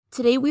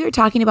Today we are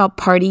talking about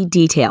party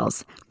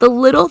details, the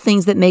little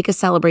things that make a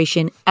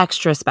celebration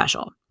extra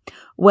special.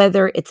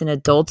 Whether it's an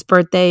adult's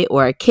birthday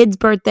or a kid's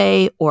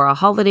birthday or a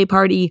holiday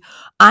party,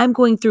 I'm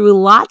going through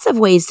lots of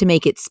ways to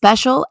make it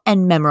special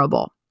and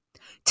memorable.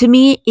 To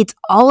me, it's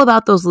all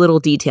about those little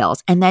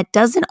details, and that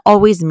doesn't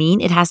always mean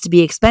it has to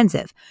be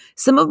expensive.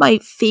 Some of my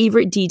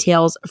favorite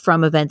details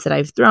from events that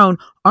I've thrown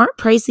aren't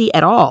pricey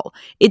at all.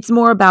 It's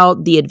more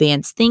about the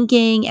advanced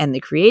thinking and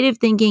the creative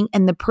thinking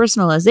and the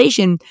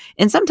personalization,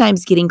 and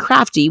sometimes getting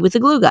crafty with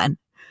a glue gun.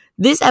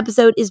 This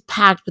episode is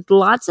packed with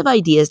lots of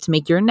ideas to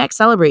make your next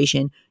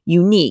celebration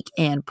unique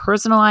and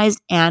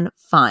personalized and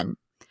fun.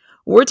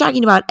 We're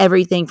talking about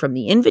everything from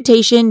the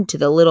invitation to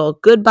the little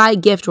goodbye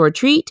gift or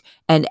treat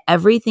and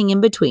everything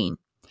in between.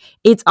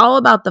 It's all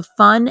about the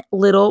fun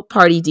little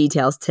party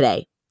details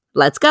today.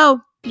 Let's go.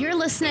 You're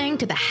listening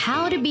to the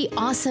How to Be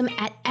Awesome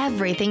at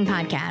Everything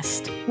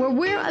podcast, where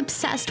we're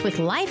obsessed with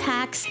life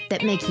hacks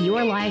that make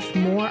your life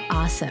more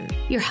awesome.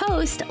 Your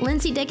host,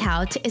 Lindsay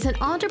Dickhout, is an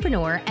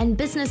entrepreneur and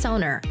business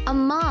owner, a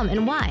mom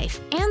and wife,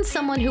 and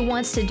someone who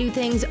wants to do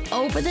things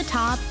over the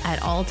top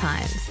at all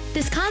times.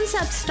 This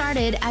concept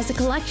started as a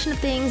collection of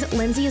things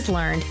Lindsay has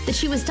learned that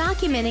she was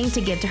documenting to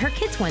give to her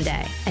kids one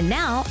day, and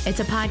now it's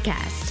a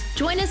podcast.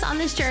 Join us on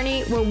this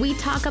journey where we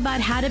talk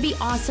about how to be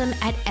awesome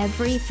at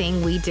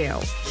everything we do.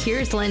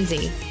 Here's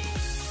Lindsay.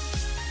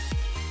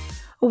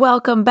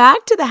 Welcome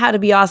back to the How to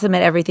Be Awesome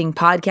at Everything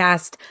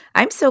podcast.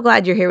 I'm so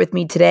glad you're here with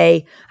me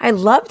today. I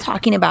love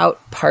talking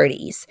about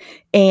parties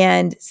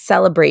and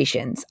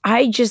celebrations.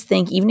 I just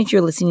think even if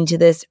you're listening to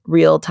this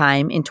real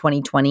time in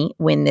 2020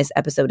 when this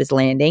episode is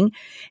landing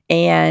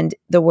and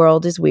the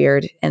world is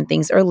weird and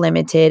things are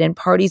limited and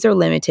parties are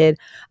limited,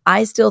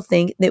 I still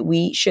think that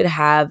we should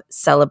have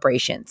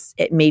celebrations.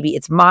 Maybe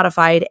it's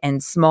modified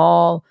and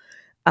small.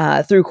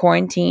 Through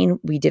quarantine,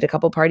 we did a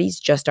couple parties,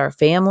 just our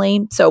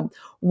family. So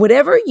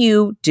whatever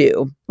you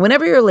do,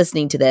 whenever you're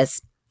listening to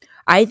this,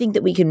 I think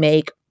that we can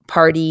make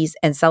parties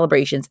and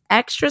celebrations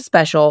extra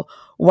special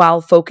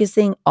while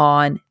focusing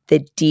on the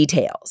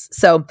details.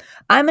 So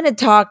I'm going to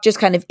talk just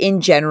kind of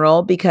in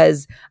general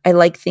because I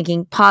like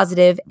thinking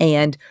positive,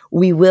 and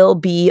we will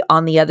be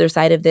on the other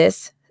side of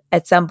this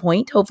at some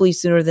point, hopefully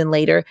sooner than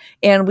later,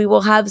 and we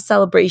will have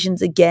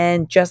celebrations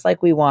again just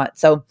like we want.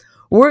 So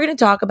we're going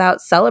to talk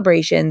about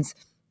celebrations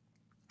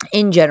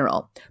in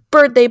general,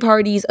 birthday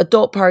parties,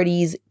 adult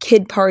parties,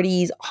 kid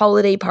parties,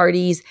 holiday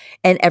parties,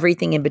 and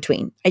everything in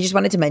between. I just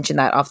wanted to mention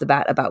that off the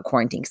bat about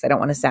quarantine because I don't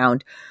want to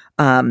sound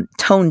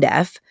tone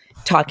deaf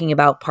talking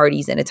about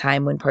parties in a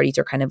time when parties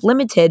are kind of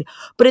limited.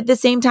 But at the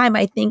same time,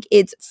 I think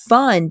it's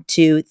fun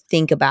to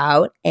think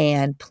about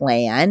and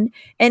plan,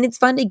 and it's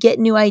fun to get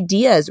new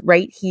ideas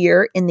right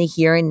here in the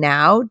here and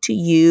now to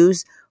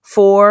use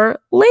for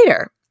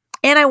later.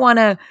 And I want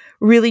to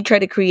really try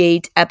to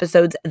create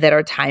episodes that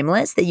are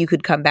timeless that you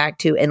could come back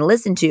to and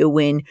listen to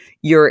when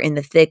you're in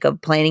the thick of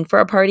planning for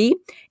a party,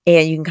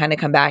 and you can kind of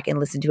come back and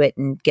listen to it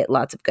and get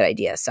lots of good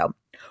ideas. So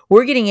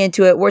we're getting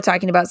into it. We're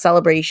talking about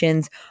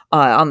celebrations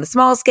on the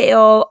small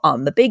scale,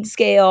 on the big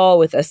scale,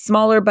 with a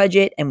smaller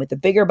budget and with a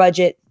bigger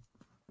budget.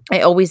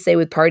 I always say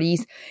with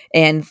parties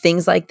and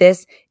things like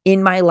this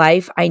in my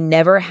life, I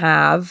never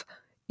have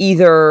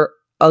either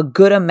a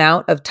good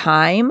amount of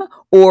time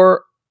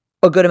or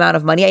a good amount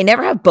of money. I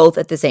never have both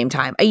at the same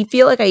time. I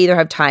feel like I either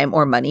have time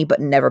or money, but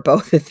never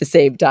both at the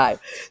same time.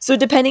 So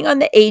depending on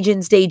the age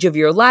and stage of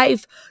your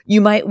life, you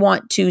might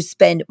want to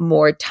spend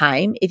more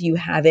time if you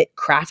have it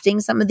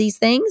crafting some of these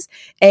things.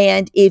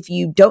 And if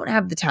you don't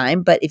have the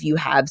time, but if you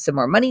have some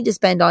more money to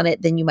spend on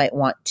it, then you might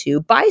want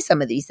to buy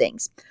some of these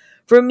things.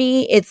 For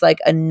me, it's like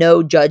a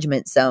no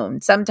judgment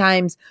zone.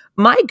 Sometimes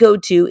my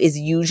go-to is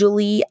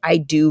usually I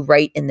do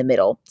right in the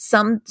middle.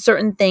 Some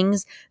certain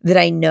things that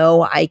I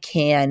know I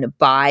can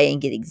buy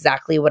and get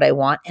exactly what I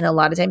want. And a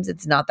lot of times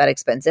it's not that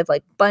expensive,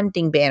 like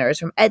bunting banners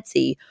from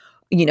Etsy.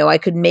 I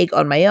could make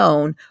on my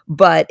own,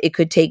 but it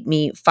could take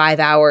me 5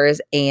 hours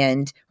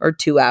or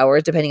 2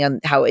 hours, depending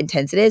on how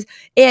intense it is.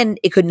 And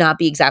it could not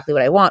be exactly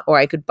what I want. Or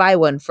I could buy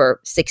one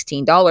for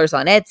 $16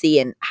 on Etsy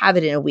and have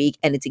it in a week,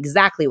 and it's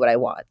exactly what I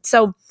want.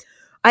 So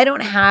I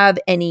don't have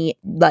any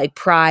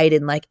pride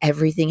in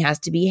everything has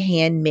to be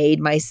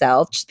handmade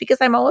myself, just because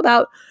I'm all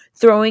about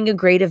throwing a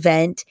great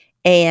event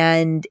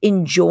and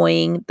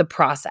enjoying the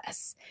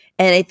process.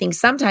 And I think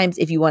sometimes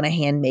if you want to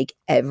hand make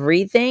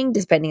everything,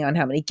 depending on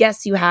how many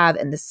guests you have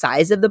and the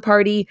size of the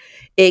party,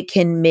 it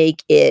can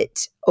make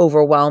it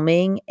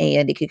overwhelming,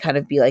 and it could kind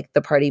of be like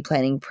the party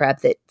planning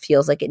prep that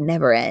feels like it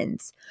never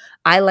ends.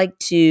 I like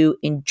to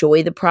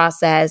enjoy the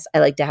process. I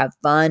like to have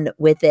fun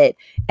with it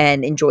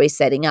and enjoy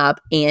setting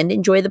up and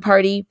enjoy the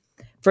party.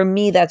 For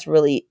me, that's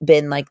really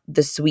been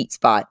the sweet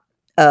spot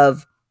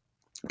of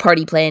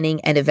party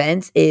planning and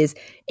events, is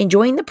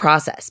enjoying the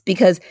process.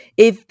 Because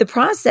if the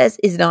process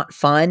is not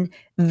fun,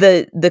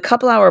 the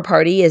couple hour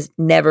party is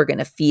never going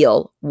to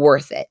feel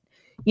worth it.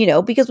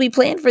 Because we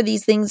plan for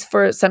these things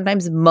for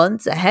sometimes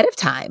months ahead of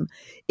time.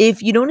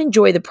 If you don't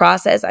enjoy the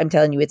process, I'm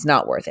telling you, it's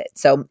not worth it.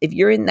 So if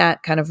you're in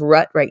that kind of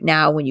rut right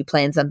now when you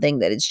plan something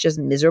that it's just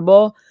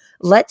miserable,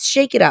 let's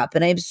shake it up.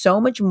 And I have so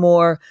much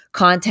more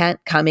content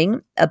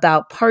coming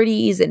about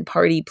parties and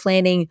party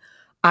planning.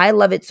 I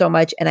love it so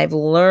much, and I've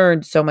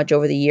learned so much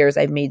over the years.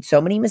 I've made so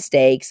many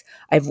mistakes.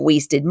 I've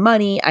wasted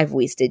money. I've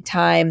wasted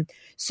time.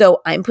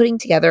 So I'm putting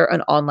together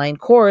an online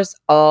course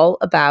all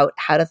about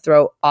how to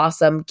throw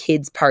awesome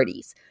kids'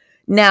 parties.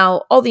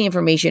 Now, all the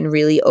information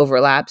really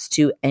overlaps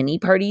to any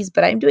parties,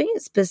 but I'm doing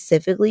it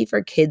specifically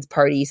for kids'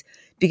 parties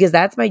because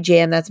that's my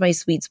jam. That's my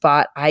sweet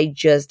spot. I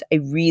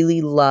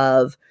really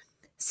love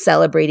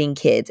celebrating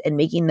kids and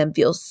making them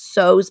feel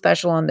so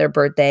special on their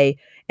birthday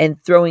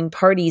and throwing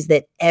parties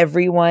that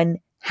everyone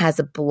has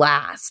a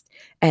blast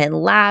and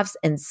laughs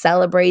and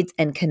celebrates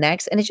and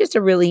connects. And it's just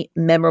a really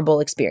memorable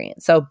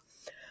experience. So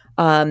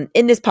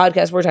in this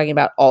podcast, we're talking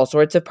about all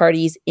sorts of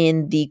parties.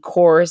 In the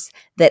course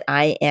that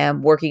I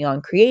am working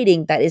on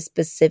creating, that is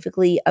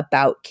specifically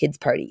about kids'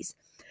 parties.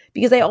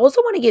 Because I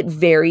also want to get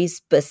very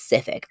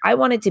specific. I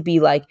want it to be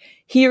like,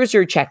 here's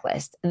your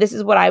checklist. This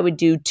is what I would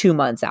do 2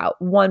 months out,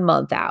 1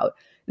 month out.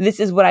 This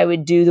is what I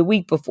would do the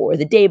week before,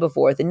 the day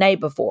before, the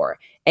night before.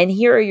 And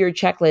here are your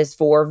checklists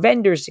for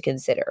vendors to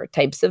consider,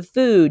 types of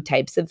food,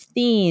 types of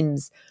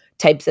themes,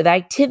 types of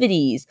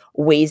activities,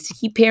 ways to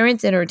keep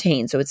parents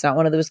entertained. So it's not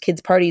one of those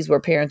kids' parties where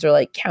parents are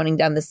like counting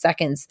down the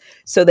seconds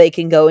so they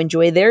can go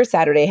enjoy their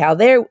Saturday how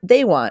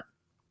they want.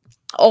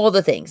 All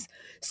the things.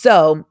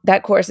 So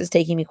that course is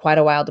taking me quite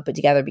a while to put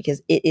together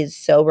because it is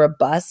so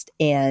robust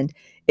and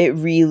it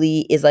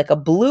really is like a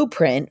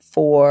blueprint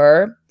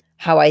for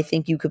how I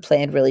think you could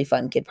plan really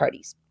fun kid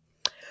parties.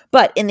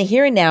 But in the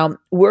here and now,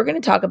 we're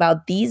going to talk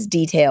about these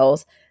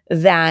details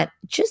that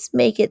just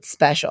make it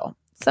special.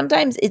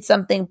 Sometimes it's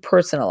something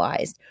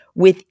personalized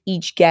with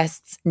each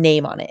guest's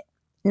name on it.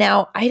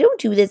 Now, I don't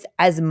do this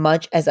as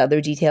much as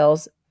other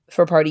details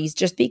for parties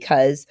just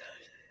because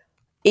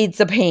it's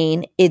a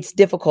pain. It's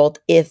difficult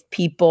if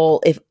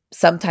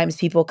sometimes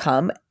people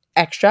come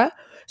extra.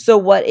 So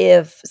what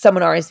if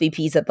someone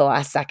RSVPs at the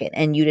last second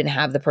and you didn't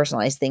have the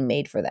personalized thing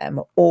made for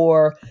them?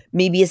 Or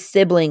maybe a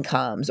sibling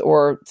comes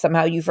or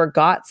somehow you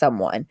forgot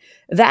someone.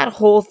 That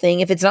whole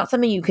thing, if it's not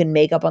something you can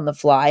make up on the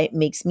fly,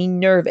 makes me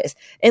nervous.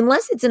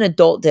 Unless it's an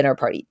adult dinner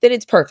party, then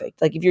it's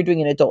perfect. Like if you're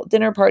doing an adult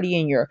dinner party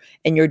and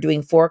you're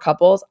doing 4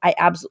 couples, I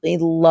absolutely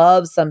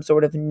love some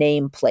sort of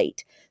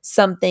nameplate,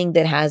 something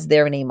that has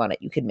their name on it.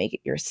 You could make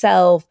it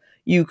yourself.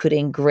 You could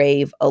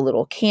engrave a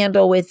little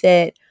candle with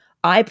it.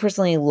 I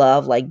personally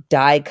love like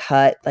die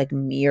cut, like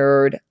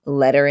mirrored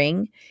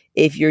lettering.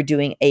 If you're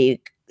doing a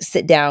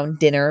sit down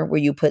dinner where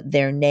you put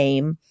their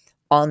name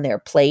on their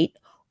plate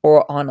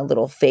or on a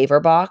little favor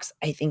box,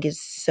 I think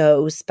is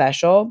so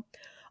special.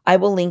 I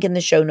will link in the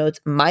show notes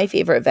my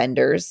favorite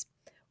vendors.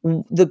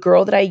 The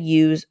girl that I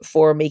use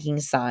for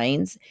making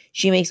signs,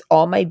 she makes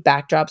all my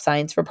backdrop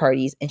signs for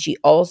parties, and she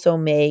also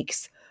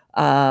makes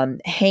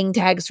hang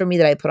tags for me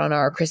that I put on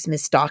our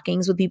Christmas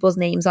stockings with people's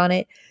names on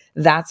it.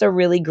 That's a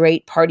really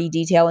great party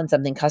detail and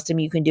something custom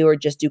you can do, or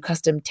just do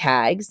custom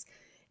tags.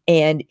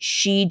 And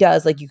she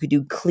does, like, you could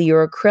do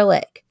clear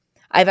acrylic.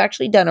 I've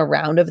actually done a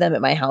round of them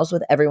at my house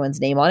with everyone's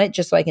name on it,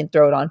 just so I can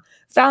throw it on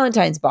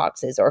Valentine's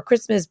boxes or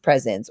Christmas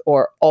presents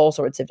or all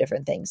sorts of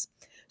different things.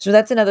 So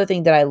that's another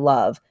thing that I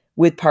love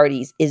with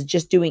parties is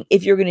just doing,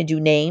 if you're going to do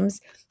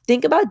names,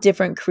 think about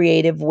different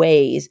creative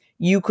ways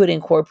you could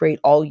incorporate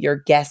all your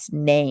guests'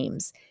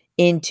 names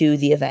into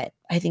the event.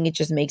 I think it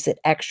just makes it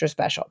extra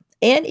special.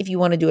 And if you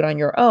want to do it on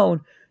your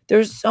own,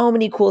 there's so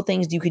many cool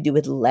things you could do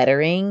with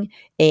lettering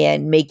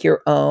and make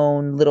your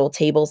own little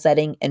table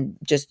setting and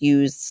just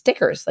use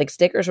stickers, like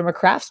stickers from a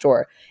craft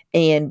store,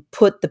 and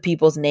put the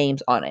people's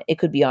names on it. It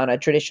could be on a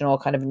traditional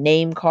kind of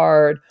name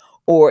card,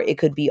 or it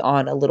could be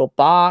on a little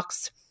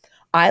box.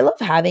 I love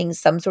having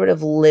some sort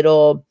of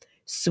little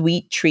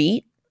sweet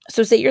treat.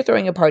 So say you're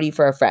throwing a party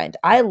for a friend.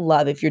 I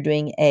love if you're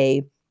doing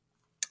a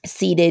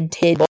seated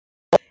table,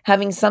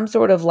 having some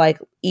sort of like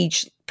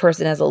each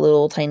person has a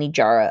little tiny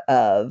jar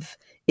of,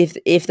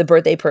 if the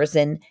birthday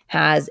person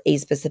has a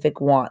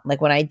specific want.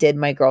 Like when I did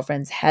my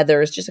girlfriend's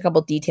Heather's, just a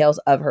couple details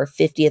of her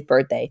 50th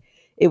birthday.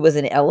 It was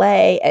in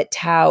LA at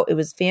Tao. It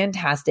was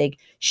fantastic.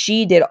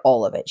 She did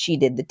all of it. She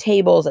did the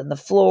tables and the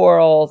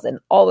florals and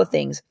all the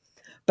things.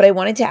 But I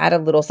wanted to add a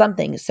little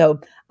something. So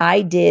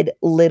I did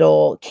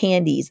little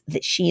candies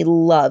that she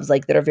loves,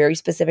 like that are very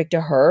specific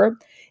to her,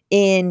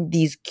 in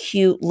these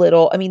cute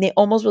little, I mean, they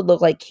almost would look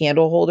like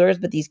candle holders,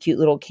 but these cute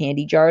little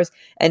candy jars,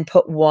 and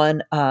put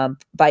one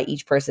by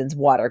each person's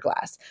water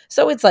glass.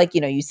 So it's like,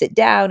 you sit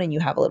down and you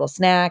have a little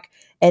snack.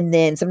 And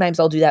then sometimes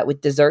I'll do that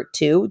with dessert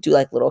too, do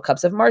like little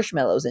cups of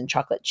marshmallows and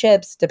chocolate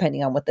chips,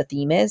 depending on what the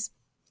theme is.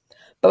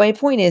 But my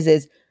point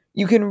is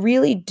you can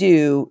really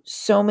do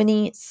so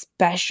many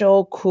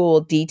special,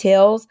 cool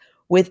details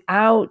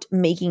without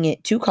making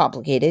it too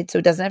complicated. So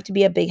it doesn't have to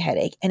be a big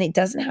headache, and it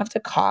doesn't have to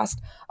cost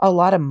a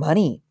lot of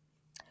money.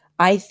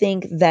 I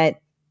think that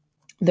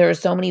there are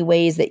so many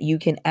ways that you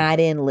can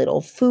add in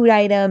little food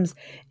items,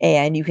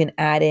 and you can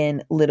add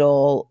in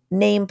little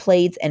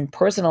nameplates and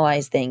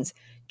personalize things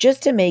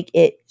just to make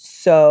it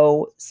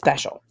so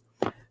special.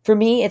 For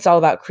me, it's all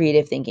about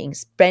creative thinking,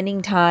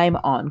 spending time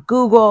on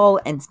Google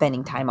and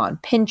spending time on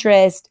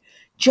Pinterest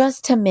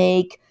just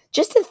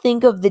to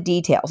think of the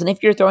details. And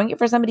if you're throwing it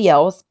for somebody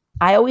else,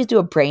 I always do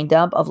a brain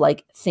dump of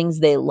like things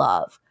they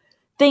love.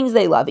 Things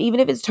they love, even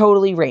if it's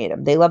totally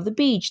random. They love the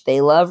beach.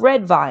 They love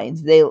red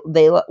vines. They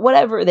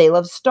whatever. They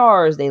love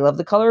stars. They love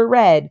the color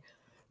red.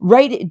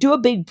 Do a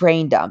big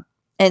brain dump.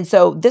 And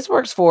so this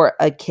works for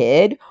a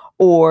kid,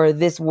 or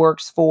this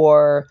works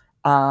for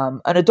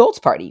an adult's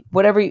party.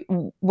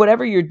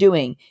 Whatever you're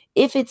doing.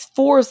 If it's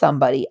for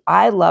somebody,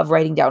 I love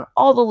writing down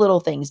all the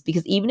little things,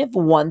 because even if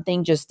one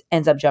thing just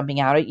ends up jumping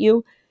out at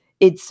you,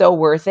 it's so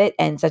worth it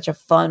and such a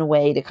fun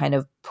way to kind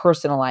of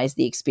personalize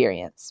the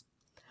experience.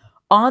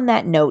 On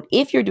that note,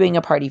 if you're doing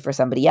a party for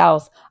somebody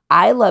else,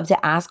 I love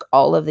to ask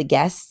all of the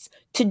guests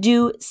to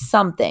do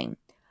something.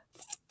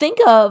 Think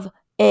of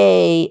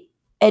a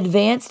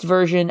advanced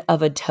version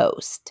of a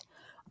toast.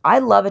 I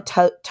love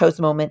a toast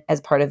moment as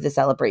part of the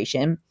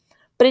celebration,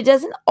 but it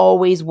doesn't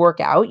always work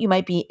out. You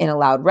might be in a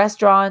loud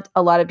restaurant.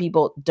 A lot of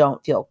people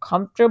don't feel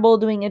comfortable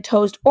doing a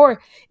toast, or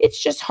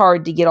it's just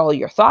hard to get all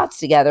your thoughts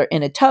together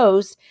in a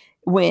toast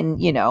when,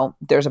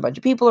 there's a bunch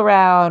of people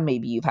around.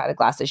 Maybe you've had a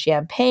glass of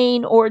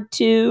champagne or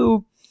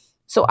two.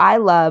 So I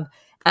love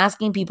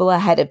asking people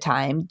ahead of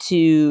time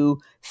to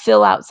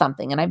fill out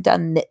something. And I've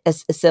done a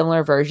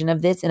similar version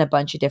of this in a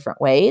bunch of different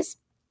ways.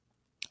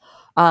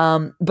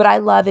 But I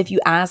love if you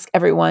ask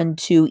everyone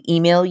to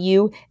email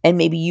you, and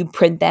maybe you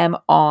print them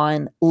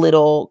on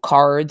little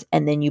cards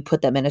and then you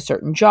put them in a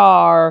certain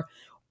jar,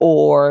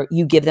 or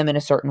you give them in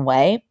a certain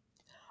way.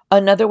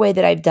 Another way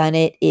that I've done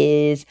it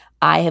is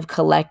I have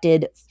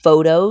collected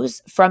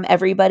photos from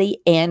everybody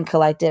and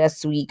collected a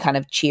sweet kind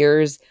of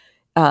cheers,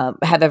 have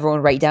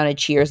everyone write down a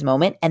cheers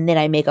moment, and then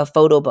I make a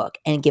photo book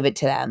and give it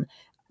to them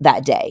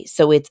that day.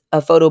 So it's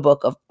a photo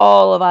book of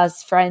all of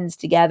us friends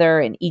together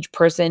and each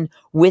person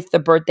with the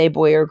birthday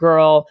boy or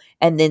girl,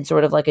 and then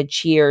sort of like a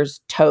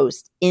cheers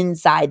toast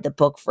inside the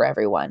book for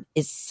everyone.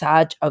 Is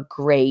such a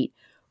great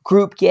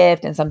group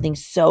gift and something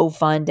so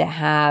fun to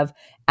have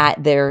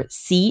at their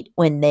seat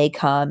when they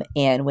come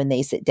and when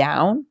they sit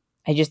down.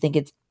 I just think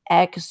it's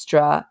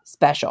extra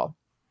special.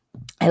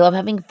 I love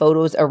having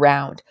photos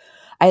around.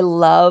 I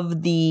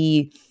love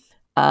the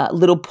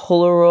little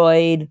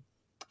Polaroid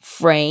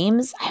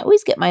frames. I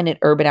always get mine at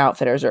Urban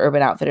Outfitters or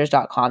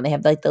urbanoutfitters.com. They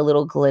have like the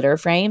little glitter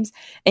frames,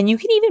 and you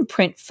can even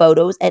print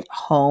photos at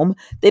home.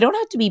 They don't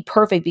have to be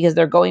perfect because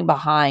they're going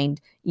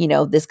behind,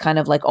 this kind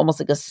of like almost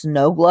like a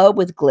snow globe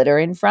with glitter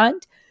in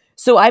front.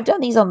 So I've done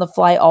these on the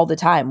fly all the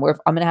time, where if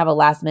I'm going to have a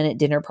last minute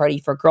dinner party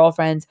for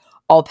girlfriends,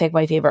 I'll pick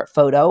my favorite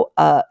photo.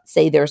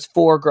 Say there's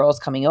 4 girls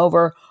coming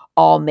over.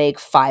 I'll make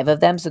 5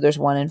 of them. So there's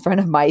one in front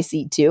of my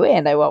seat too,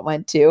 and I want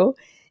one too.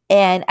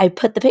 And I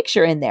put the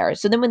picture in there.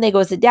 So then when they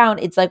go sit down,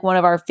 it's like one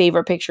of our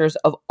favorite pictures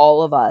of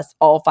all of us,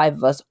 all 5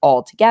 of us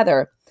all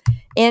together.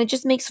 And it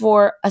just makes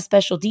for a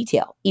special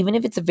detail. Even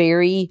if it's a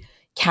very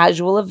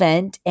casual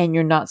event and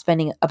you're not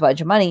spending a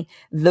bunch of money,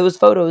 those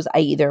photos I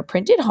either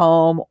print at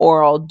home,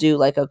 or I'll do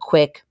like a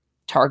quick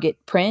Target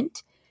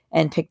print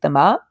and pick them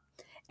up.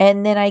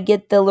 And then I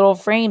get the little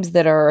frames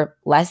that are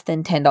less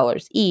than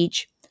 $10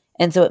 each.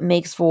 And so it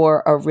makes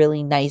for a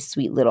really nice,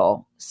 sweet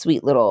little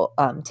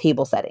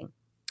table setting.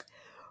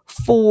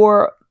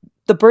 For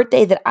the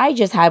birthday that I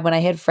just had, when I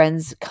had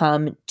friends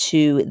come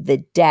to the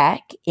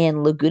deck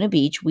in Laguna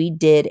Beach, we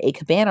did a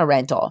cabana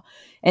rental.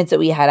 And so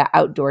we had an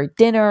outdoor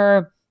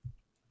dinner,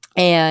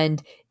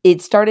 and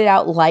it started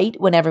out light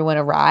when everyone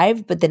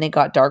arrived, but then it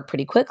got dark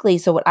pretty quickly.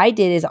 So what I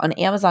did is on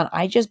Amazon,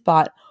 I just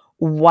bought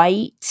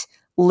white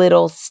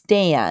little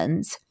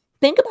stands.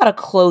 Think about a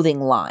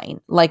clothing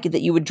line, like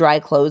that you would dry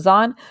clothes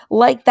on,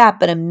 like that,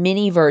 but a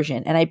mini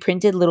version. And I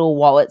printed little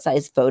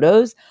wallet-sized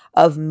photos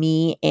of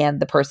me and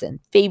the person.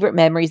 Favorite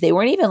memories. They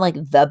weren't even like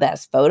the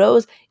best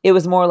photos. It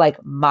was more like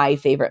my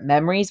favorite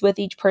memories with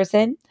each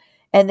person.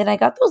 And then I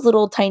got those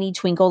little tiny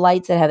twinkle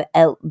lights that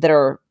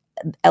are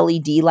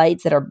LED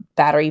lights that are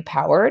battery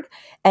powered,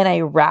 and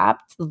I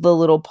wrapped the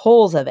little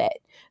poles of it.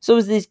 So it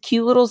was this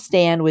cute little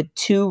stand with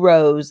 2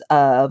 rows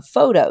of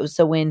photos.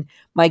 So when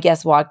my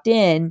guests walked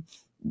in,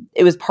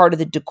 it was part of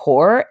the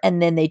decor, and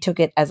then they took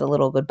it as a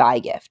little goodbye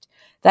gift.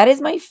 That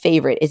is my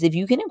favorite, is if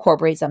you can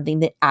incorporate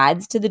something that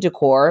adds to the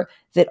decor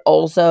that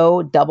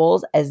also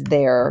doubles as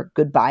their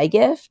goodbye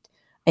gift,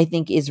 I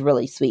think is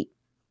really sweet.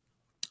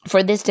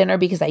 For this dinner,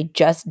 because I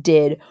just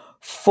did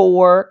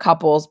 4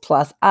 couples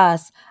plus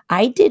us,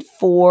 I did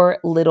 4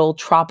 little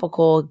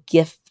tropical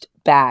gift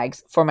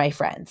bags for my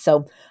friends.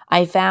 So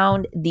I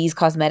found these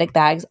cosmetic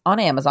bags on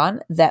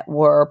Amazon that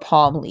were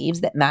palm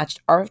leaves that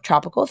matched our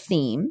tropical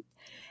theme.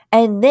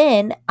 And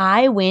then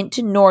I went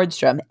to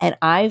Nordstrom and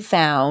I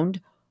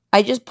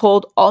just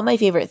pulled all my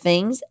favorite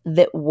things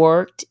that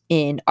worked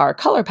in our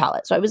color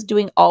palette. So I was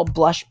doing all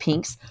blush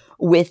pinks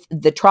with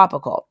the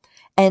tropical.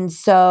 And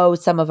so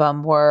some of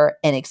them were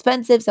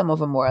inexpensive. Some of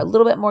them were a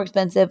little bit more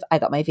expensive. I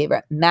got my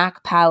favorite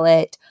MAC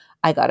palette.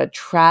 I got a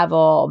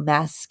travel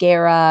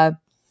mascara.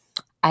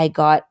 I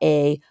got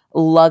a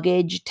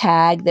luggage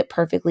tag that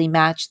perfectly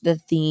matched the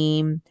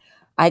theme.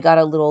 I got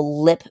a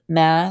little lip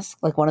mask,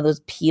 like one of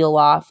those peel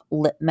off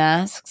lip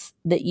masks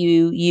that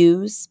you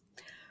use.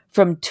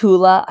 From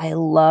Tula, I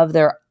love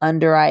their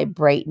under eye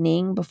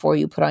brightening before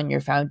you put on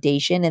your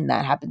foundation, and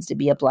that happens to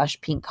be a blush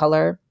pink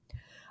color.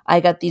 I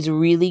got these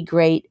really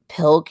great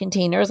pill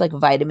containers, like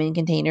vitamin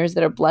containers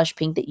that are blush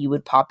pink that you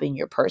would pop in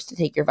your purse to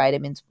take your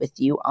vitamins with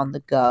you on the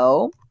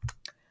go.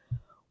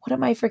 What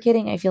am I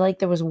forgetting? I feel like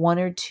there was one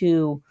or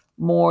two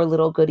more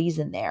little goodies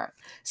in there.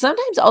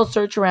 Sometimes I'll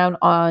search around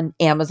on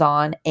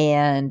Amazon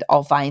and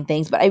I'll find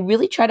things, but I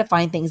really try to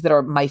find things that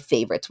are my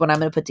favorites when I'm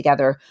going to put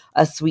together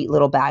a sweet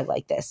little bag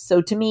like this.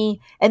 So to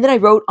me, and then I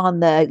wrote on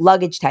the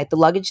luggage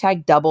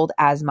tag doubled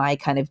as my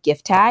kind of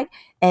gift tag,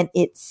 and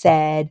it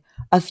said,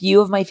 a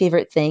few of my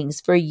favorite things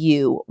for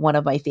you, one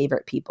of my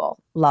favorite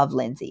people. Love,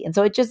 Lindsay. And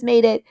so it just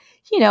made it,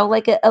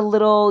 like a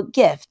little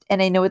gift.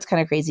 And I know it's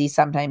kind of crazy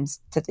sometimes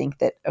to think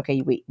that,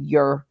 okay, wait,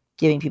 you're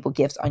giving people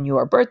gifts on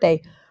your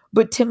birthday.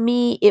 But to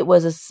me, it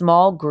was a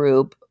small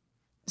group,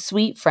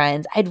 sweet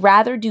friends. I'd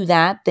rather do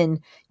that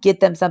than get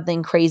them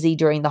something crazy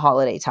during the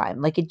holiday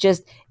time. Like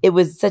it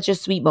was such a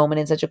sweet moment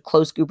and such a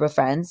close group of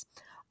friends.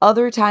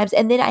 Other times,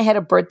 and then I had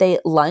a birthday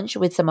lunch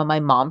with some of my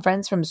mom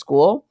friends from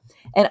school,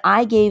 and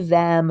I gave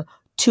them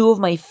two of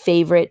my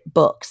favorite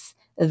books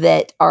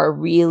that have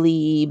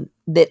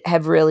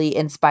really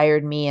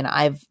inspired me and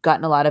I've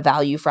gotten a lot of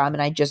value from,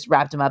 and I just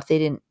wrapped them up. They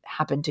didn't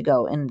happen to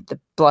go in the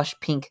blush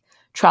pink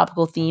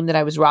tropical theme that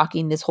I was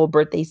rocking this whole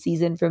birthday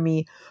season for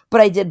me, but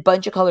I did a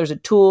bunch of colors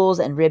of tools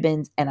and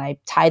ribbons, and I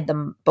tied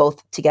them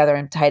both together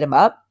and tied them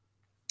up.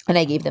 And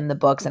I gave them the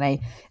books, and I,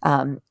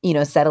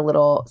 said a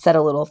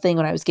little thing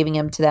when I was giving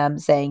them to them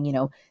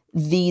saying,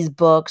 these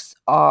books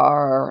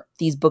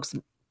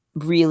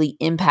really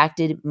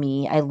impacted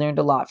me. I learned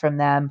a lot from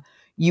them.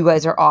 You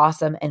guys are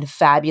awesome and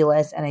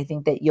fabulous, and I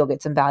think that you'll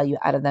get some value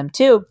out of them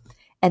too.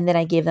 And then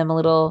I gave them my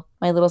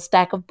little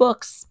stack of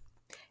books.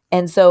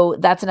 And so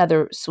that's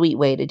another sweet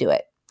way to do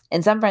it.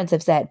 And some friends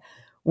have said,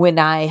 when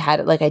I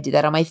did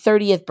that on my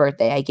 30th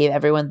birthday, I gave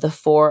everyone the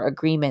 4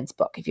 Agreements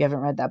book. If you haven't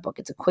read that book,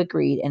 it's a quick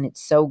read and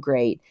it's so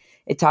great.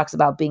 It talks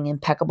about being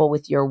impeccable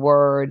with your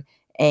word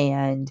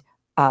and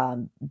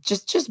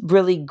just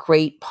really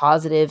great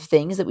positive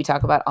things that we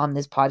talk about on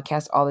this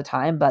podcast all the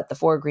time. But the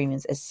 4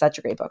 Agreements is such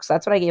a great book. So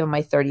that's what I gave on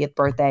my 30th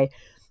birthday.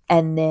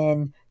 And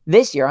then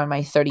this year on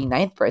my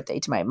 39th birthday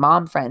to my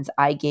mom friends,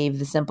 I gave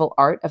The Simple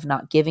Art of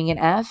Not Giving an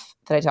F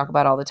that I talk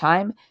about all the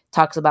time.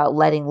 Talks about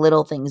letting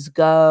little things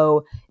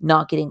go,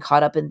 not getting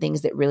caught up in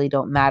things that really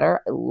don't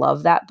matter. I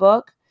love that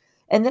book.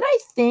 And then I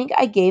think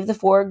I gave the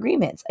 4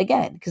 Agreements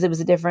again because it was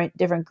a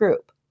different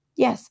group.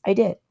 Yes, I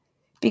did.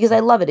 Because I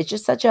love it. It's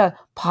just such a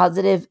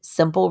positive,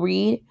 simple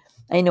read.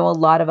 I know a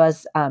lot of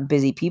us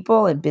busy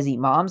people and busy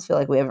moms feel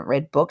like we haven't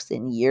read books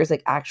in years,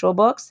 like actual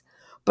books.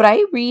 But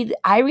I read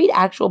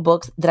actual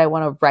books that I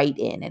want to write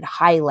in and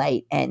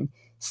highlight and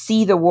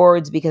see the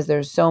words because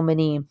there's so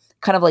many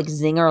kind of like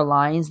zinger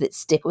lines that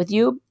stick with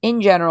you.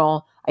 In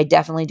general, I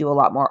definitely do a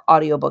lot more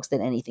audiobooks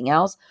than anything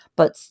else,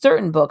 but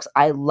certain books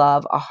I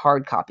love a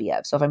hard copy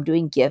of. So if I'm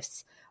doing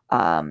gifts,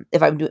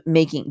 if I'm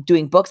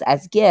doing books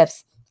as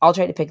gifts, I'll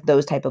try to pick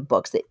those type of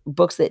books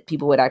that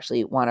people would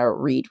actually want to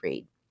read.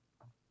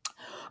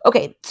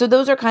 Okay, so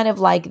those are kind of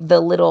like the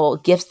little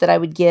gifts that I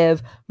would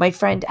give. My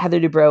friend Heather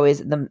Dubrow is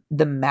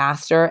the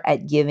master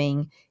at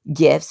giving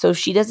gifts. So if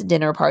she does a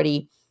dinner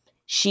party,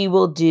 she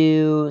will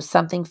do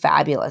something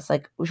fabulous.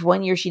 Like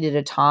one year she did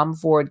a Tom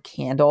Ford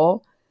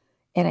candle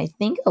and I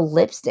think a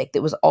lipstick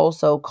that was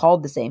also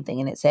called the same thing.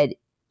 And it said,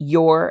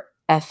 "You're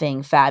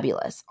effing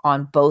fabulous"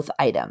 on both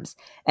items.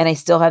 And I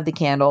still have the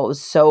candle. It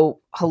was so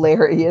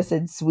hilarious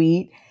and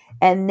sweet.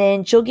 And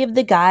then she'll give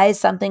the guys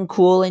something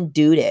cool and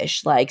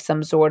dude-ish, like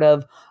some sort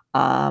of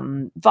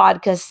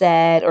vodka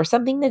set or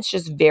something that's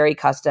just very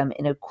custom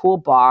in a cool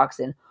box.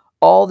 And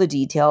all the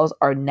details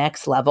are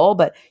next level.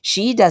 But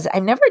she does,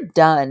 I've never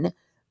done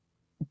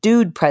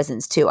dude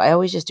presents too. I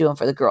always just do them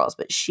for the girls,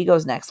 but she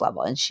goes next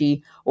level and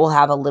she will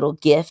have a little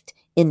gift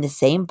in the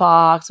same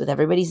box with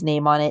everybody's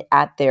name on it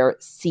at their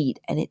seat.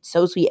 And it's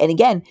so sweet. And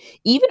again,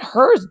 even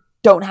hers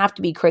don't have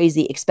to be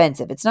crazy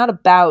expensive. It's not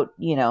about,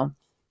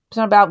 it's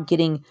not about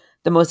getting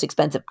the most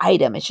expensive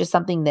item. It's just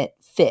something that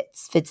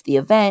fits the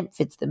event,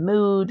 fits the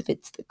mood,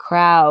 fits the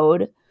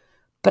crowd.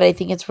 But I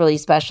think it's really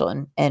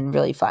special and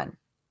really fun.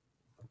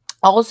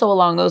 Also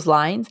along those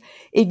lines,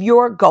 if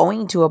you're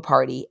going to a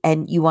party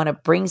and you want to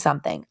bring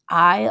something,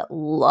 I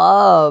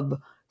love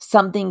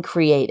something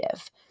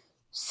creative.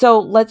 So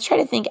let's try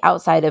to think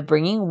outside of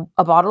bringing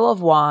a bottle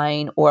of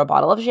wine or a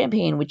bottle of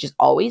champagne, which is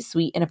always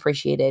sweet and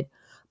appreciated.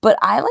 But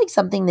I like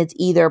something that's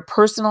either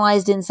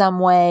personalized in some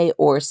way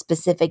or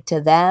specific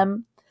to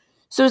them.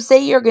 So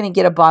say you're going to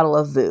get a bottle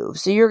of Veuve.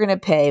 So you're going to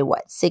pay,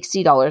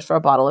 $60 for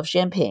a bottle of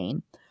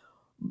champagne.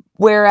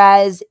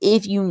 Whereas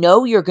if you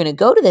know you're going to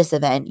go to this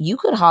event, you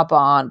could hop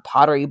on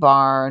Pottery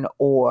Barn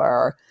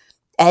or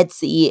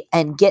Etsy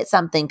and get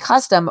something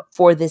custom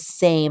for the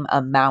same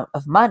amount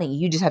of money.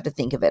 You just have to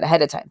think of it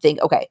ahead of time.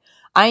 Think, okay,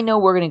 I know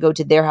we're going to go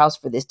to their house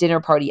for this dinner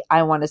party.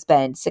 I want to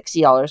spend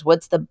 $60.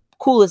 What's the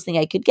coolest thing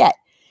I could get?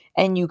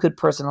 and you could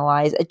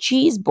personalize a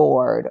cheese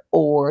board,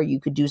 or you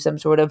could do some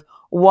sort of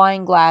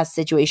wine glass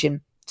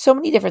situation. So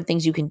many different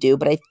things you can do.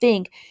 But I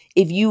think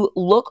if you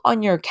look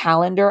on your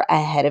calendar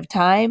ahead of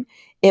time,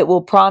 it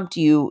will prompt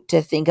you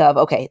to think of,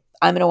 okay,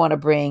 I'm going to want to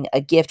bring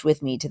a gift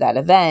with me to that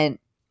event.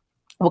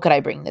 What could I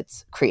bring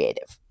that's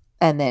creative?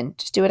 And then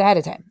just do it ahead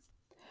of time.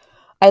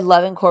 I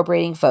love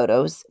incorporating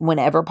photos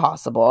whenever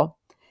possible.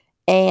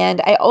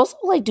 And I also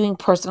like doing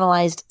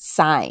personalized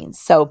signs.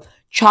 So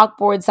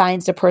chalkboard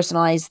signs to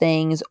personalize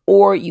things,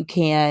 or you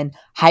can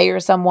hire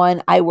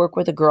someone. I work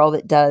with a girl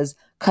that does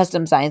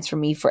custom signs for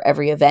me for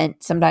every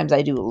event. Sometimes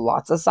I do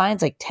lots of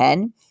signs, like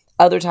 10.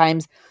 Other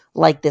times,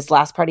 like this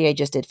last party I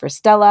just did for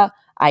Stella,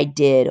 I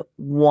did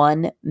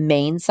one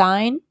main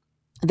sign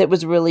that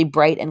was really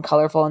bright and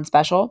colorful and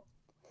special.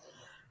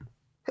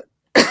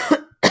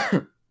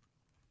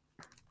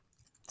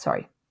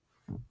 Sorry.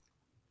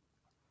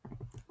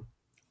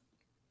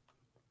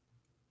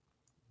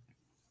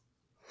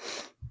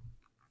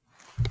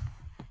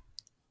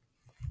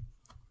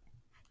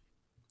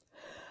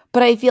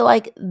 But I feel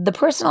like the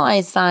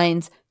personalized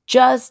signs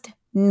just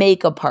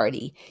make a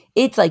party.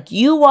 It's like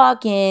you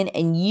walk in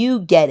and you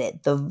get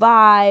it, the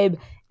vibe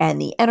and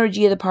the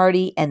energy of the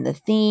party and the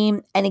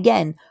theme. And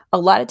again, a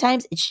lot of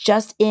times it's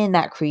just in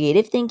that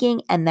creative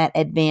thinking and that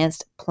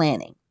advanced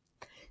planning.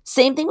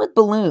 Same thing with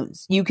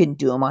balloons. You can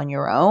do them on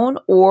your own,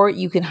 or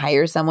you can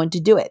hire someone to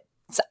do it.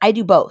 So I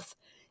do both.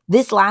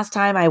 This last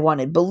time I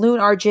wanted balloon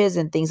arches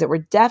and things that were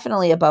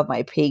definitely above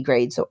my pay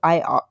grade. So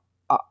I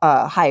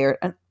hired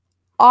an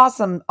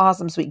awesome,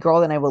 sweet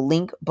girl that I will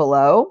link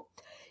below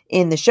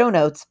in the show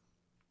notes.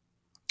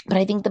 But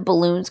I think the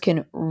balloons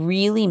can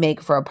really make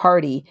for a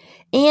party,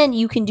 and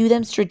you can do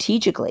them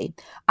strategically.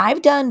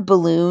 I've done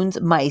balloons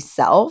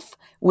myself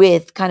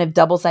with kind of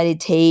double-sided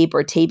tape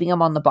or taping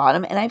them on the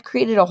bottom, and I've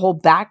created a whole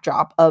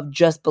backdrop of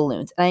just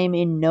balloons. And I am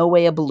in no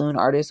way a balloon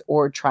artist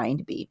or trying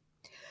to be.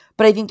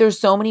 But I think there's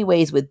so many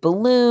ways with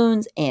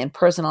balloons and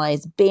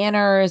personalized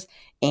banners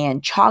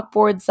and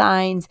chalkboard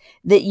signs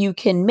that you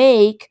can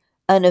make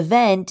an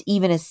event,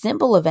 even a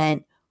simple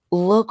event,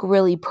 look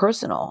really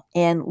personal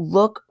and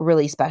look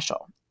really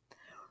special.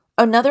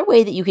 Another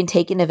way that you can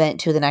take an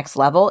event to the next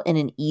level in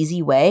an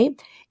easy way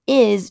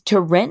is to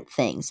rent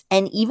things.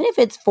 And even if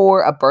it's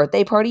for a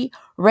birthday party,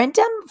 rent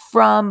them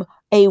from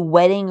a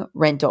wedding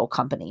rental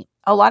company.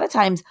 A lot of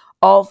times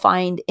I'll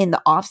find in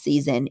the off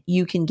season,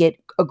 you can get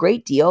a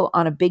great deal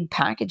on a big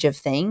package of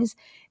things.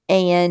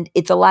 And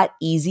it's a lot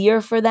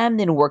easier for them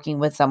than working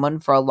with someone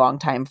for a long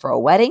time for a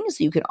wedding.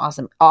 So you can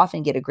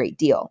often get a great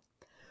deal.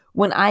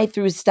 When I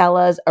threw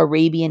Stella's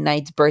Arabian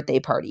Nights birthday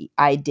party,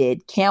 I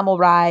did camel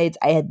rides.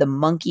 I had the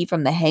monkey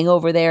from The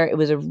Hangover there. It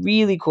was a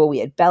really cool. We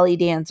had belly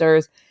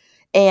dancers,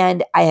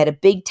 and I had a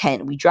big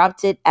tent. We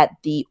dropped it at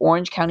the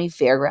Orange County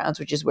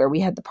Fairgrounds, which is where we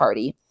had the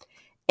party.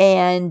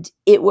 And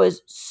it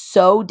was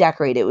so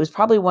decorated. It was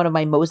probably one of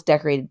my most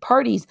decorated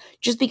parties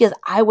just because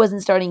I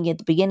wasn't starting at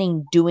the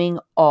beginning doing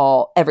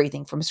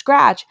everything from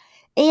scratch.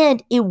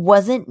 And it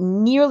wasn't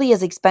nearly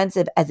as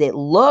expensive as it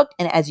looked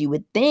and as you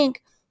would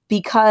think,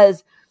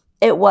 because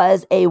it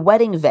was a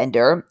wedding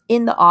vendor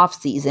in the off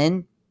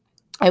season.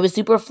 I was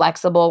super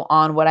flexible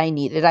on what I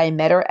needed. I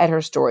met her at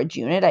her storage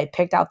unit. I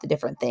picked out the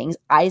different things.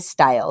 I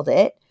styled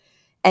it.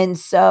 And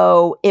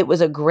so it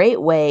was a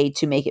great way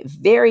to make it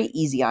very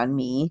easy on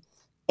me.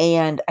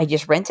 And I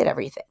just rented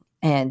everything.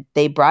 And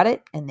they brought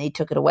it and they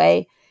took it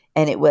away.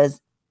 And it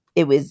was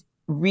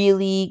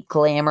really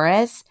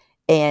glamorous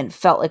and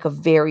felt like a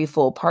very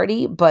full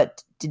party,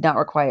 but did not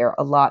require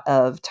a lot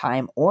of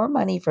time or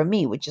money from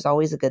me, which is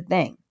always a good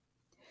thing.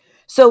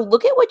 So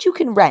look at what you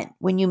can rent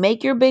when you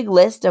make your big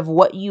list of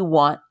what you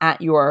want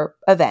at your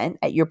event,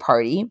 at your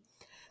party.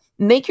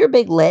 Make your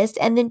big list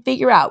and then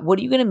figure out, what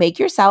are you going to make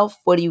yourself?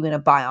 What are you going to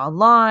buy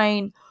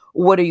online?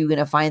 What are you going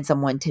to find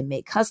someone to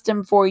make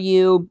custom for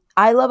you?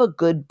 I love a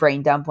good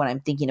brain dump when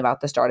I'm thinking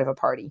about the start of a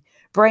party.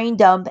 Brain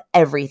dump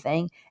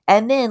everything,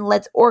 and then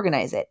let's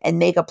organize it and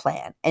make a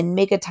plan and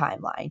make a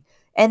timeline.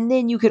 And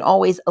then you can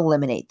always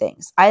eliminate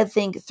things. I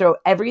think throw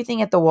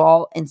everything at the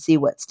wall and see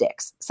what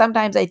sticks.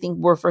 Sometimes I think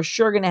we're for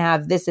sure going to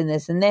have this and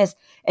this and this.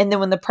 And then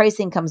when the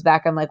pricing comes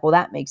back, I'm like, well,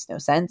 that makes no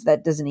sense.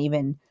 That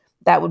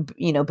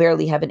would,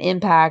 barely have an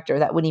impact, or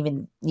that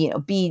wouldn't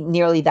even, be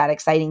nearly that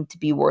exciting to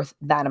be worth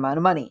that amount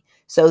of money.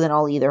 So then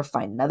I'll either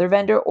find another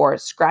vendor or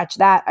scratch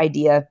that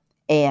idea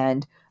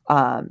and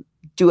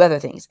do other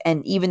things.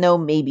 And even though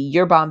maybe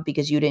you're bummed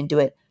because you didn't do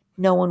it,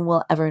 no one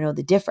will ever know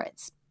the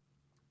difference.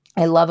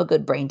 I love a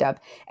good brain dump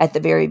at the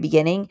very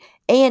beginning.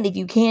 And if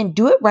you can,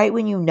 do it right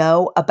when you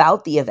know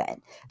about the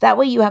event. That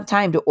way you have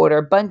time to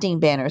order bunting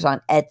banners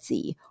on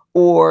Etsy,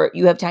 or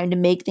you have time to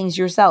make things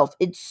yourself.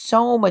 It's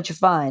so much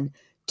fun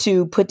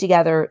to put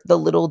together the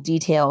little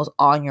details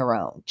on your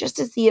own. Just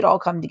to see it all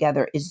come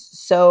together it's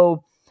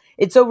so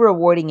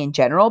rewarding in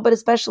general, but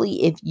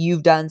especially if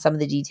you've done some of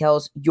the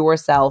details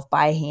yourself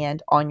by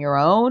hand on your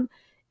own,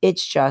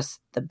 it's just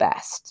the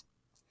best.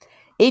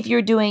 If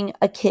you're doing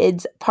a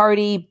kid's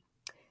party,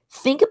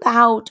 think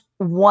about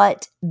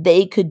what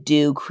they could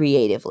do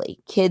creatively.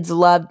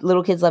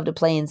 Little kids love to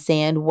play in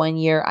sand. One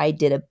year I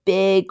did a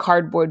big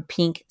cardboard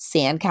pink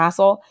sand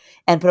castle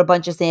and put a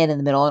bunch of sand in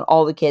the middle, and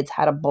all the kids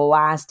had a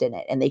blast in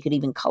it, and they could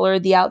even color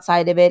the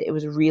outside of it. It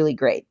was really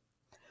great.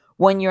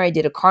 One year I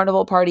did a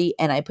carnival party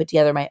and I put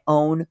together my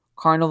own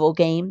carnival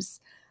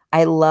games.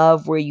 I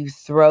love where you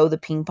throw the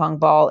ping pong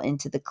ball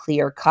into the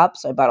clear cup.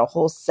 So I bought a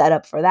whole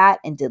setup for that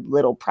and did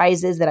little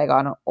prizes that I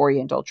got on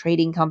Oriental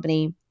Trading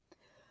Company.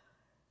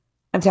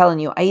 I'm telling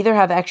you, I either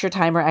have extra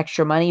time or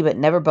extra money, but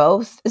never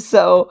both.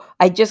 So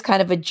I just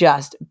kind of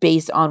adjust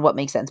based on what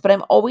makes sense. But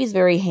I'm always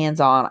very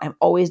hands-on. I'm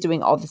always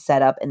doing all the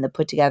setup and the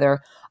put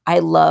together. I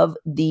love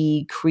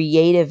the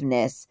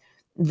creativeness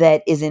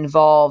that is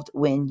involved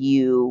when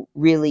you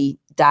really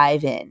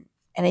dive in.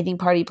 And I think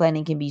party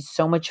planning can be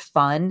so much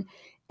fun.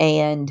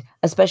 And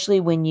especially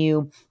when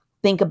you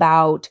think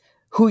about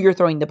who you're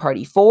throwing the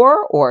party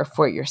for or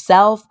for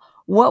yourself.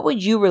 What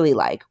would you really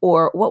like?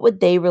 Or what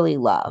would they really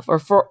love? Or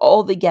for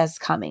all the guests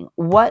coming,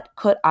 what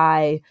could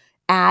I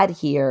add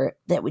here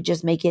that would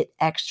just make it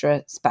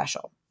extra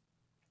special?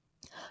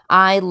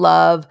 I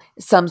love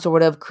some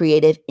sort of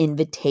creative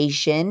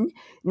invitation.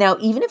 Now,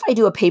 even if I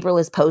do a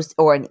paperless post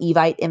or an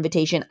Evite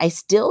invitation, I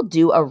still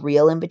do a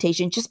real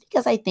invitation just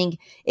because I think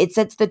it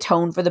sets the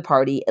tone for the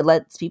party. It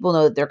lets people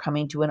know that they're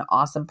coming to an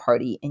awesome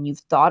party and you've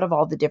thought of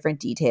all the different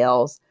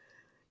details.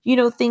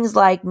 Things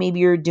like maybe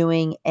you're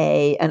doing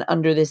an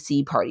under the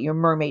sea party or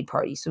mermaid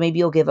party. So maybe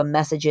you'll give a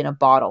message in a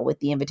bottle with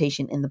the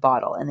invitation in the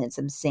bottle and then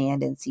some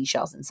sand and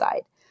seashells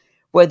inside.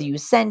 Whether you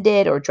send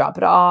it or drop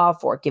it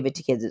off or give it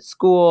to kids at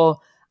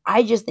school,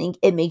 I just think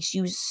it makes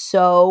you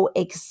so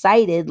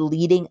excited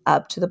leading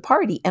up to the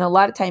party. And a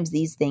lot of times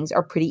these things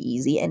are pretty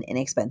easy and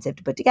inexpensive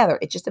to put together.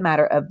 It's just a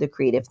matter of the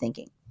creative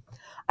thinking.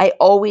 I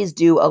always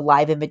do a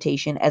live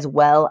invitation as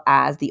well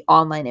as the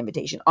online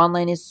invitation.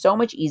 Online is so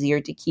much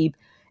easier to keep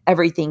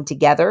everything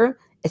together.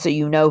 So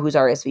you know who's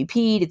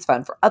RSVP'd. It's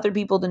fun for other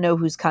people to know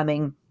who's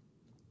coming.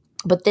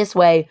 But this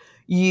way,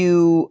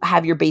 you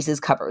have your bases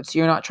covered. So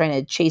you're not trying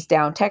to chase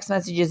down text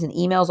messages and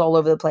emails all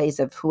over the place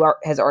of who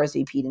has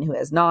RSVP'd and who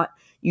has not.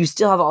 You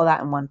still have all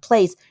that in one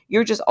place.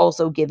 You're just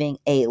also giving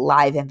a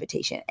live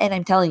invitation. And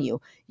I'm telling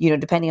you,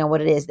 depending on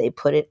what it is, they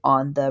put it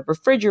on the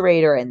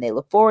refrigerator and they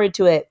look forward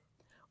to it.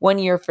 One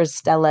year for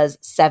Stella's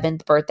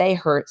 7th birthday,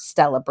 her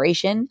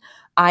celebration,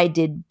 I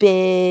did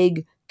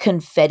big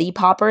confetti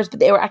poppers, but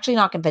they were actually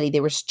not confetti. They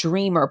were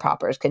streamer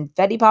poppers.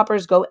 Confetti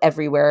poppers go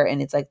everywhere.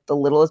 And it's like the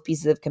littlest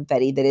pieces of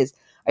confetti that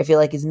I feel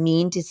like is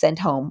mean to send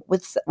home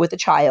with a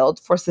child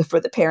for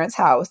the parents'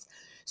 house.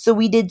 So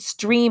we did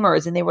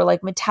streamers and they were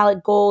like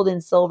metallic gold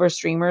and silver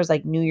streamers,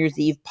 like New Year's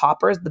Eve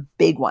poppers, the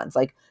big ones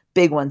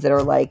that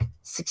are like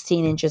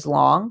 16 inches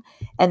long.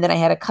 And then I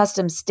had a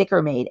custom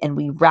sticker made and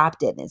we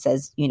wrapped it and it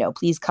says,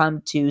 please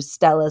come to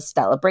Stella's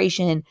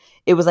celebration.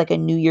 It was like a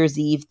New Year's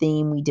Eve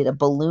theme. We did a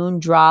balloon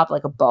drop,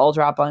 like a ball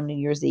drop on New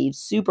Year's Eve.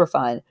 Super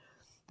fun.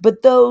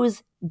 But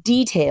those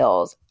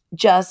details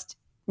just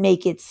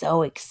make it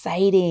so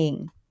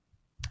exciting.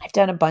 I've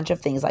done a bunch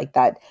of things like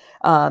that.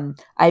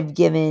 I've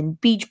given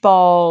beach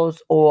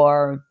balls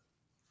or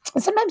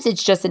sometimes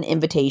it's just an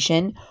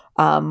invitation.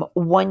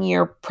 One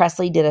year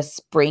Presley did a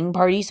spring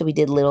party. So we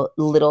did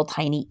little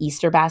tiny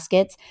Easter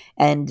baskets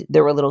and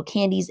there were little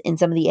candies in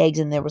some of the eggs.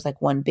 And there was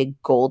like one big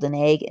golden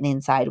egg and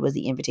inside was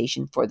the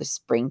invitation for the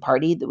spring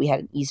party that we had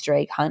an Easter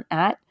egg hunt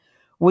at,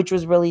 which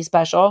was really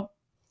special.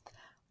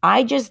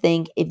 I just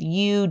think if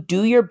you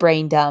do your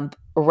brain dump,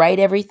 write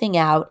everything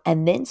out,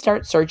 and then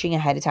start searching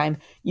ahead of time,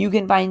 you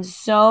can find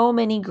so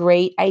many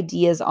great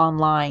ideas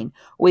online,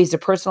 ways to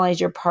personalize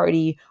your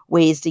party,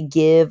 ways to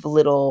give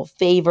little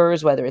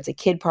favors, whether it's a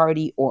kid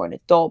party or an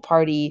adult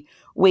party,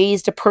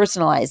 ways to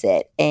personalize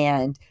it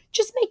and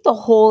just make the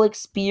whole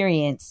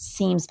experience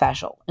seem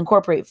special.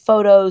 Incorporate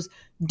photos,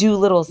 do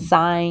little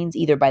signs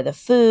either by the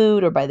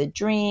food or by the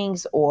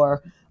drinks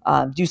or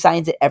do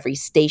signs at every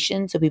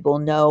station so people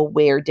know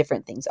where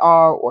different things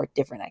are or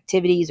different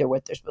activities or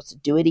what they're supposed to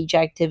do at each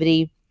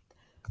activity.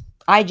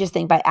 I just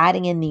think by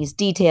adding in these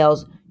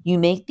details, you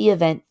make the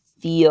event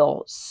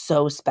feel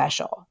so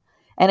special.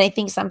 And I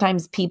think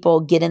sometimes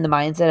people get in the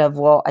mindset of,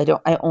 well,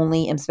 I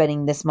only am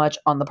spending this much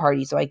on the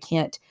party, so I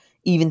can't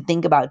even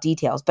think about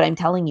details. But I'm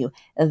telling you,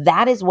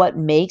 that is what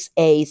makes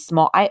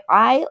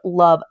I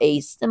love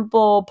a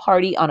simple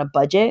party on a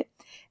budget.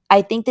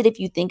 I think that if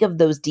you think of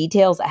those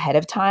details ahead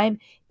of time,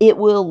 it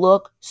will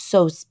look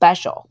so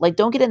special. Like,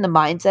 don't get in the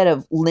mindset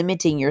of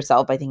limiting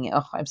yourself by thinking,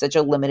 oh, I'm such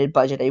a limited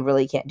budget, I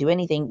really can't do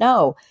anything.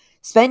 No,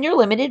 spend your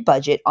limited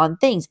budget on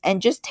things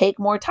and just take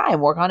more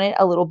time. Work on it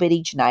a little bit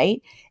each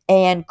night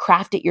and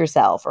craft it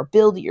yourself or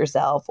build it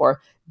yourself or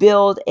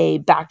build a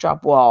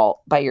backdrop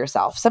wall by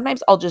yourself.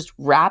 Sometimes I'll just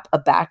wrap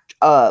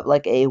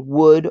like a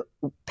wood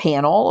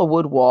panel, a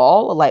wood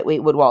wall, a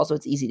lightweight wood wall so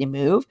it's easy to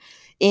move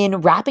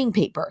in wrapping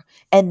paper,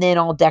 and then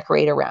I'll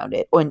decorate around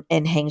it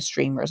and hang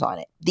streamers on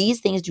it. These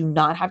things do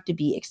not have to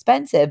be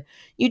expensive.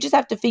 You just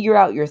have to figure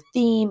out your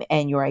theme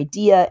and your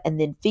idea and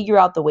then figure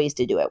out the ways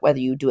to do it, whether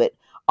you do it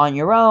on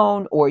your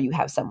own or you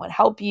have someone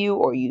help you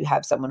or you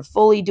have someone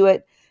fully do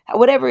it.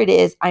 whatever it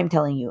is, I'm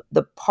telling you,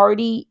 the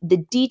party, the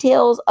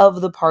details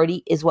of the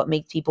party is what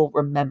makes people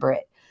remember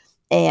it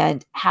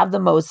and have the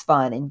most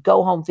fun and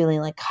go home feeling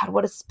like, God,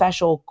 what a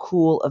special,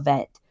 cool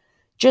event.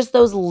 Just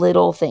those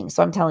little things.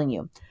 So I'm telling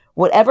you,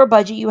 whatever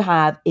budget you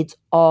have, it's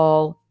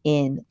all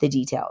in the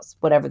details.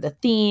 Whatever the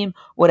theme,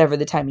 whatever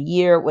the time of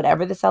year,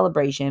 whatever the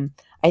celebration,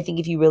 I think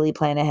if you really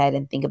plan ahead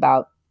and think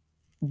about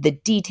the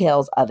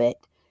details of it,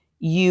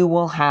 you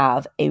will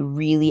have a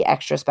really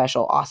extra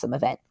special, awesome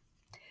event.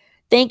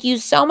 Thank you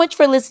so much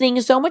for listening.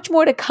 So much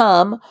more to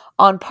come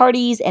on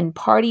parties and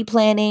party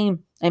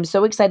planning. I'm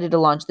so excited to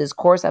launch this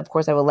course. Of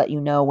course, I will let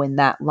you know when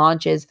that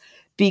launches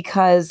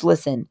because,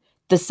 listen,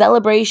 the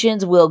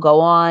celebrations will go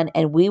on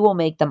and we will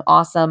make them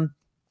awesome.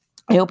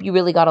 I hope you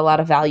really got a lot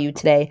of value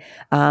today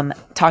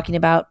talking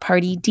about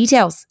party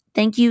details.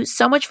 Thank you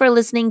so much for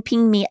listening.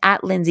 Ping me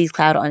at Lindsay's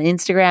Cloud on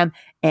Instagram,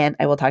 and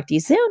I will talk to you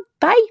soon.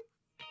 Bye.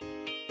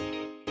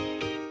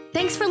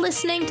 Thanks for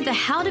listening to the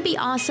How to Be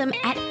Awesome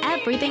at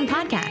Everything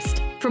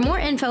podcast. For more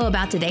info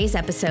about today's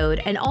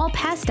episode and all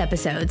past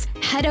episodes,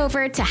 head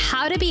over to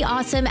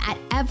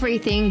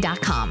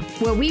howtobeawesomeateverything.com,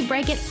 where we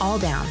break it all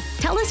down.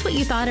 Tell us what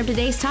you thought of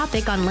today's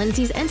topic on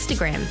Lindsay's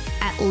Instagram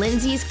at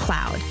Lindsay's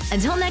Cloud.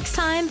 Until next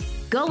time,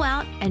 go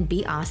out and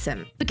be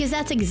awesome, because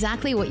that's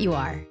exactly what you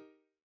are.